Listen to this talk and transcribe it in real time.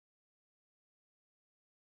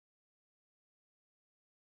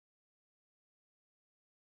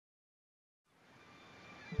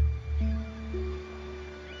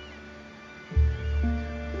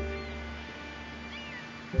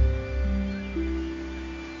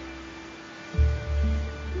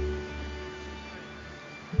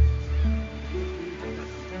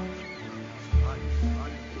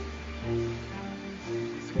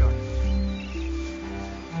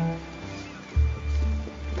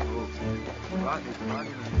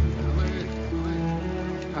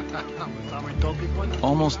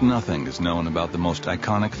Almost nothing is known about the most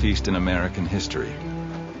iconic feast in American history,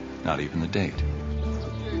 not even the date.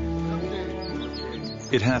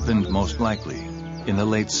 It happened most likely in the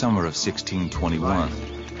late summer of 1621,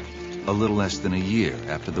 a little less than a year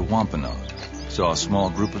after the Wampanoag saw a small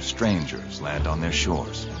group of strangers land on their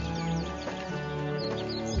shores.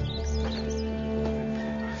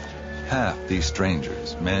 Half these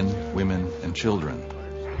strangers, men, women, and children,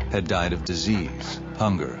 had died of disease,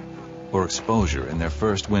 hunger, or exposure in their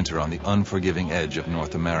first winter on the unforgiving edge of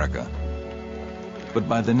North America. But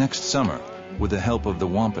by the next summer, with the help of the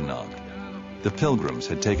Wampanoag, the Pilgrims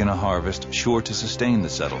had taken a harvest sure to sustain the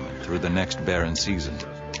settlement through the next barren season.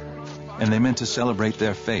 And they meant to celebrate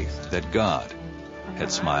their faith that God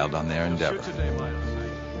had smiled on their endeavor.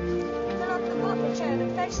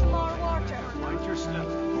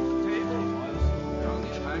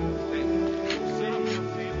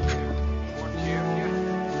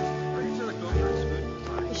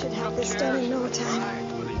 We should have this done in no time.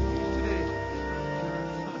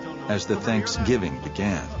 As the Thanksgiving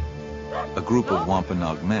began, a group of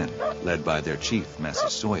Wampanoag men, led by their chief,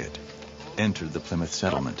 Massasoit, entered the Plymouth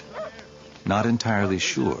settlement, not entirely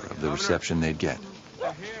sure of the reception they'd get.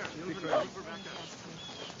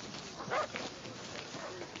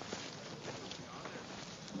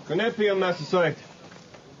 Massasoit.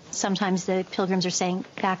 Sometimes the Pilgrims are saying,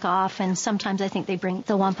 back off, and sometimes I think they bring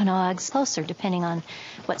the Wampanoags closer, depending on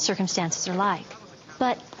what circumstances are like.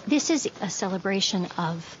 But this is a celebration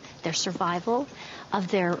of their survival, of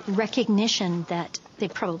their recognition that they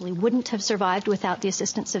probably wouldn't have survived without the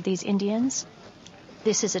assistance of these Indians.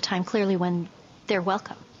 This is a time clearly when they're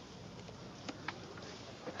welcome.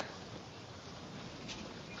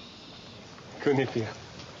 The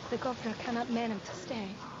governor cannot man him to stay.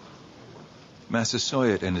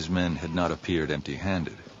 Massasoit and his men had not appeared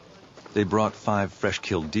empty-handed. They brought 5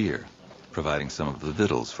 fresh-killed deer, providing some of the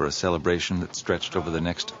victuals for a celebration that stretched over the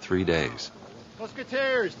next 3 days.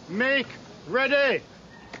 Musketeers, make ready!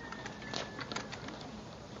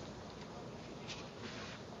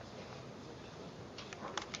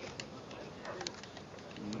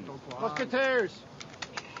 Musketeers,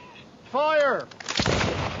 fire!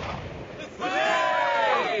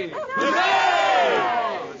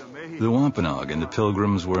 The Wampanoag and the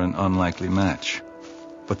Pilgrims were an unlikely match,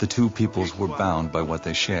 but the two peoples were bound by what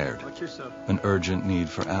they shared, an urgent need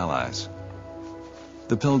for allies.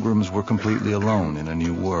 The Pilgrims were completely alone in a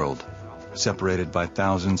new world, separated by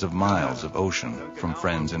thousands of miles of ocean from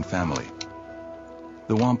friends and family.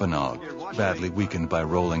 The Wampanoag, badly weakened by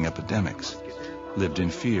rolling epidemics, lived in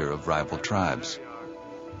fear of rival tribes.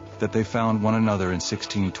 That they found one another in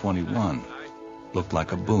 1621 looked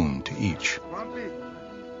like a boon to each.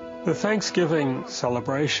 The Thanksgiving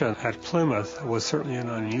celebration at Plymouth was certainly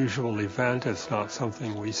an unusual event. It's not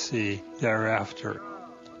something we see thereafter.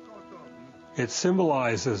 It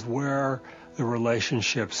symbolizes where the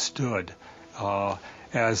relationship stood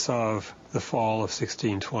as of the fall of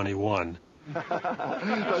 1621. Come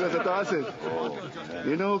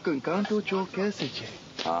to choke.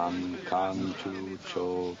 All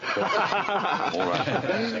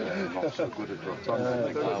right. Not so good at your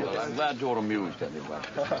tongue. Well, I'm glad you're amused, anyway.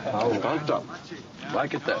 Well done.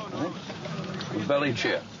 Like it then, eh? Belly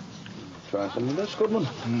cheer. Try some of this, Goodman.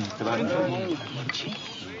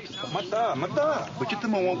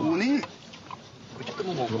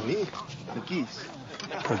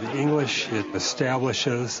 For the English, it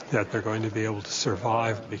establishes that they're going to be able to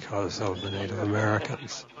survive because of the Native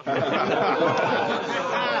Americans.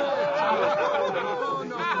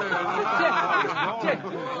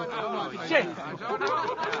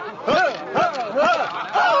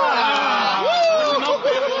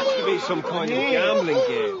 Some kind of gambling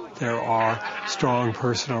game. There are strong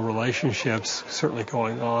personal relationships certainly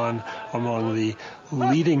going on among the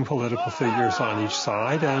leading political figures on each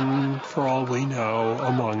side, and for all we know,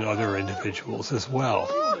 among other individuals as well.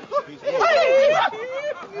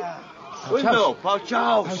 Window,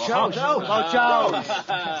 Pauchaus! Pauchaus! Pauchaus!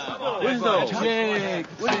 Window!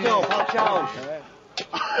 Window, Pauchaus!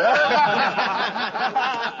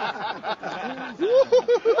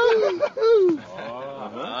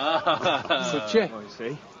 So check.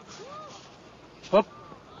 See? Up,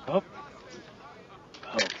 up,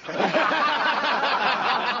 up.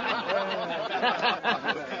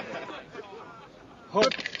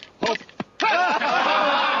 Hop, hop.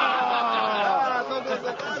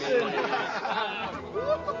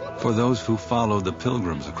 For those who followed the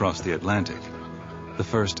Pilgrims across the Atlantic, the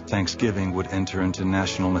first Thanksgiving would enter into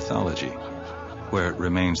national mythology, where it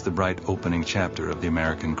remains the bright opening chapter of the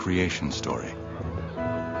American creation story.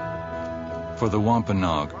 For the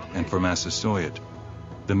Wampanoag and for Massasoit,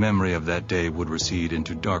 the memory of that day would recede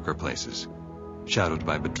into darker places, shadowed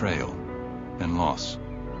by betrayal and loss.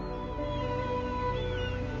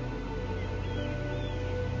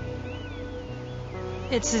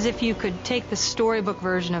 It's as if you could take the storybook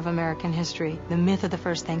version of American history, the myth of the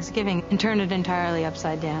first Thanksgiving, and turn it entirely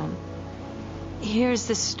upside down. Here's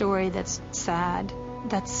this story that's sad,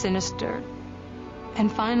 that's sinister,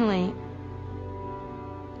 and finally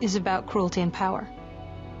is about cruelty and power.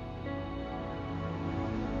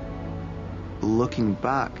 Looking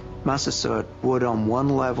back, Massasoit would on one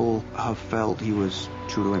level have felt he was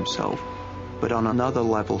true to himself, but on another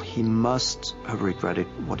level he must have regretted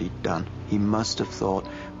what he'd done. He must have thought,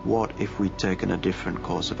 what if we'd taken a different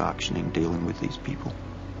course of action in dealing with these people?